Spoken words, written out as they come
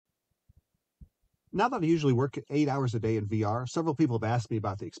Now that I usually work 8 hours a day in VR, several people have asked me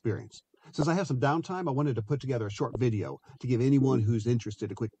about the experience. Since I have some downtime, I wanted to put together a short video to give anyone who's interested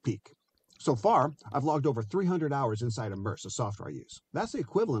a quick peek. So far, I've logged over 300 hours inside Immersed, the software I use. That's the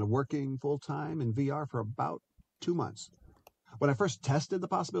equivalent of working full time in VR for about 2 months. When I first tested the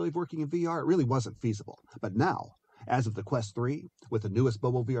possibility of working in VR, it really wasn't feasible. But now, as of the Quest 3, with the newest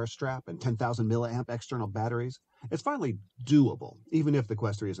mobile VR strap and 10,000 milliamp external batteries, it's finally doable, even if the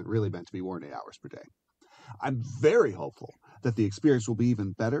Quest 3 isn't really meant to be worn 8 hours per day. I'm very hopeful that the experience will be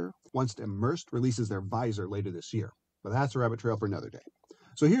even better once Immersed releases their visor later this year. But that's a rabbit trail for another day.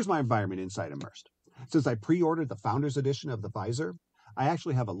 So here's my environment inside Immersed. Since I pre-ordered the Founders Edition of the visor, I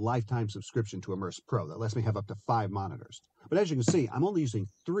actually have a lifetime subscription to Immersed Pro that lets me have up to 5 monitors. But as you can see, I'm only using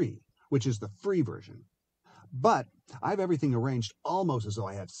 3, which is the free version. But I have everything arranged almost as though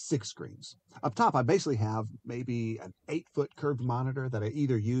I have 6 screens. Up top, I basically have maybe an 8-foot curved monitor that I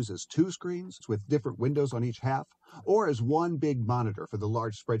either use as 2 screens with different windows on each half, or as one big monitor for the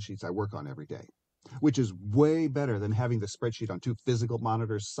large spreadsheets I work on every day, which is way better than having the spreadsheet on 2 physical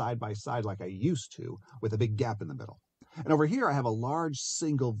monitors side by side like I used to, with a big gap in the middle. And over here, I have a large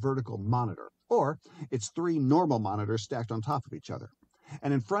single vertical monitor, or it's 3 normal monitors stacked on top of each other.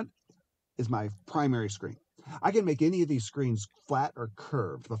 And in front is my primary screen. I can make any of these screens flat or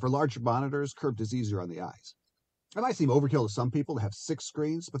curved, but for larger monitors, curved is easier on the eyes. It might seem overkill to some people to have 6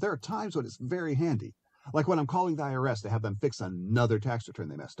 screens, but there are times when it's very handy, like when I'm calling the IRS to have them fix another tax return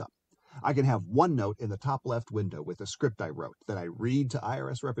they messed up. I can have one note in the top left window with a script I wrote that I read to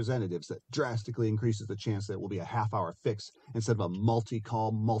IRS representatives that drastically increases the chance that it will be a half-hour fix instead of a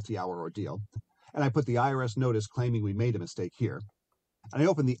multi-call, multi-hour ordeal. And I put the IRS notice claiming we made a mistake here. And I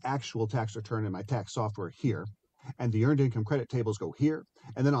open the actual tax return in my tax software here, and the earned income credit tables go here.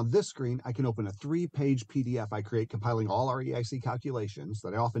 And then on this screen, I can open a 3-page PDF I create compiling all our EIC calculations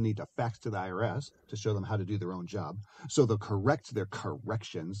that I often need to fax to the IRS to show them how to do their own job, so they'll correct their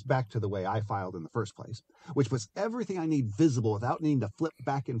corrections back to the way I filed in the first place, which puts everything I need visible without needing to flip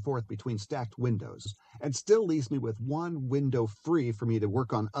back and forth between stacked windows, and still leaves me with one window free for me to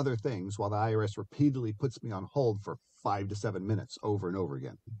work on other things while the IRS repeatedly puts me on hold for 5 to 7 minutes over and over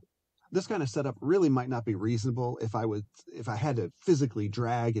again. This kind of setup really might not be reasonable if I had to physically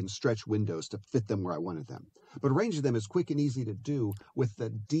drag and stretch windows to fit them where I wanted them. But arranging them is quick and easy to do with the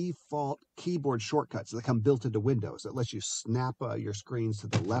default keyboard shortcuts that come built into Windows that lets you snap your screens to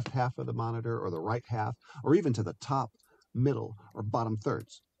the left half of the monitor or the right half, or even to the top, middle, or bottom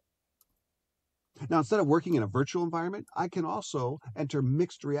thirds. Now, instead of working in a virtual environment, I can also enter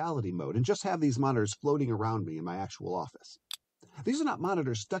mixed reality mode and just have these monitors floating around me in my actual office. These are not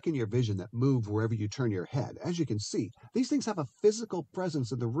monitors stuck in your vision that move wherever you turn your head. As you can see, these things have a physical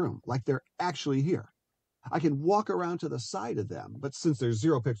presence in the room, like they're actually here. I can walk around to the side of them, but since they're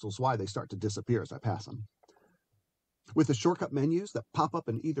 0 pixels wide, they start to disappear as I pass them. With the shortcut menus that pop up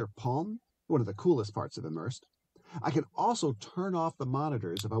in either palm, one of the coolest parts of Immersed, I can also turn off the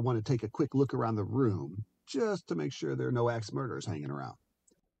monitors if I want to take a quick look around the room, just to make sure there are no axe murderers hanging around.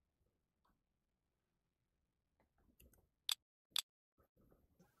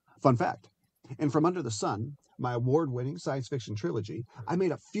 Fun fact, in From Under the Sun, my award-winning science fiction trilogy, I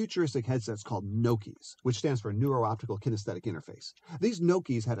made up futuristic headsets called Nokis, which stands for Neuro-Optical Kinesthetic Interface. These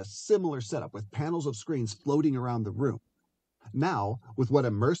Nokis had a similar setup with panels of screens floating around the room. Now, with what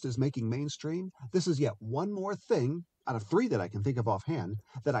Immersed is making mainstream, this is yet one more thing, out of 3 that I can think of offhand,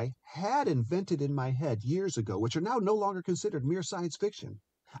 that I had invented in my head years ago, which are now no longer considered mere science fiction.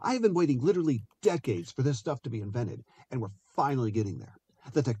 I have been waiting literally decades for this stuff to be invented, and we're finally getting there.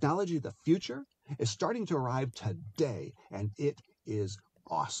 The technology of the future is starting to arrive today, and it is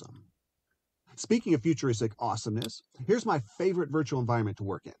awesome. Speaking of futuristic awesomeness, here's my favorite virtual environment to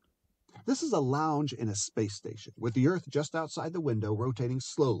work in. This is a lounge in a space station, with the Earth just outside the window rotating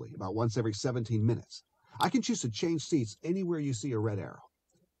slowly, about once every 17 minutes. I can choose to change seats anywhere you see a red arrow.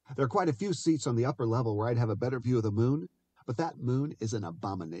 There are quite a few seats on the upper level where I'd have a better view of the moon, but that moon is an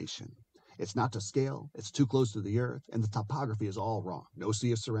abomination. It's not to scale, it's too close to the Earth, and the topography is all wrong. No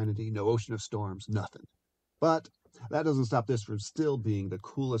Sea of Serenity, no Ocean of Storms, nothing. But that doesn't stop this from still being the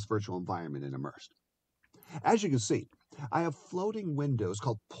coolest virtual environment in Immersed. As you can see, I have floating windows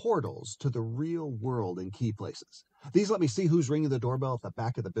called portals to the real world in key places. These let me see who's ringing the doorbell at the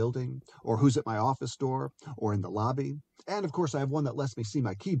back of the building, or who's at my office door, or in the lobby. And of course, I have one that lets me see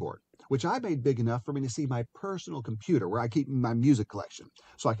my keyboard, which I made big enough for me to see my personal computer where I keep my music collection,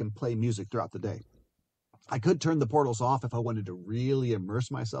 so I can play music throughout the day. I could turn the portals off if I wanted to really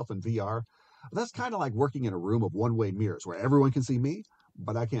immerse myself in VR. That's kind of like working in a room of one-way mirrors where everyone can see me,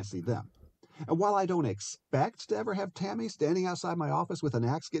 but I can't see them. And while I don't expect to ever have Tammy standing outside my office with an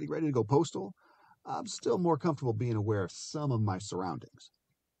axe getting ready to go postal, I'm still more comfortable being aware of some of my surroundings.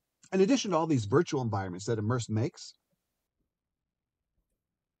 In addition to all these virtual environments that Immersed makes,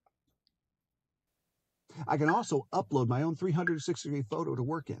 I can also upload my own 360-degree photo to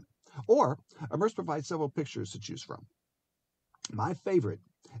work in. Or Immersed provides several pictures to choose from. My favorite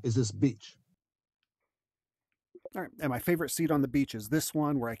is this beach. All right, and my favorite seat on the beach is this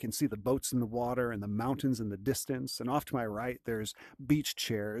one where I can see the boats in the water and the mountains in the distance. And off to my right, there's beach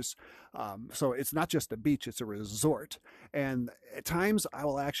chairs. So it's not just a beach, it's a resort. And at times, I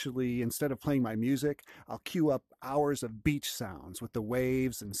will actually, instead of playing my music, I'll cue up hours of beach sounds with the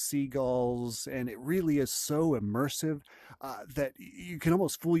waves and seagulls. And it really is so immersive that you can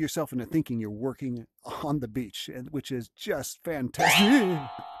almost fool yourself into thinking you're working on the beach, which is just fantastic.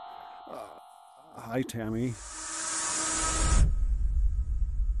 Hi, Tammy.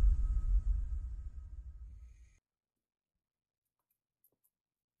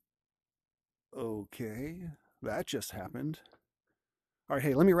 Okay, that just happened. All right,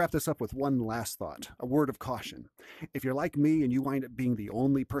 hey, let me wrap this up with one last thought, a word of caution. If you're like me and you wind up being the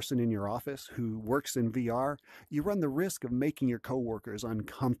only person in your office who works in VR, you run the risk of making your coworkers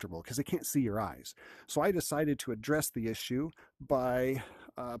uncomfortable because they can't see your eyes. So I decided to address the issue by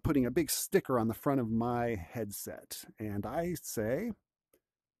putting a big sticker on the front of my headset. And I say,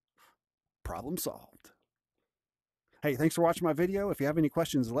 problem solved. Hey, thanks for watching my video. If you have any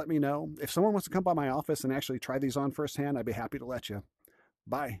questions, let me know. If someone wants to come by my office and actually try these on firsthand, I'd be happy to let you.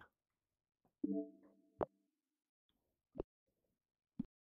 Bye.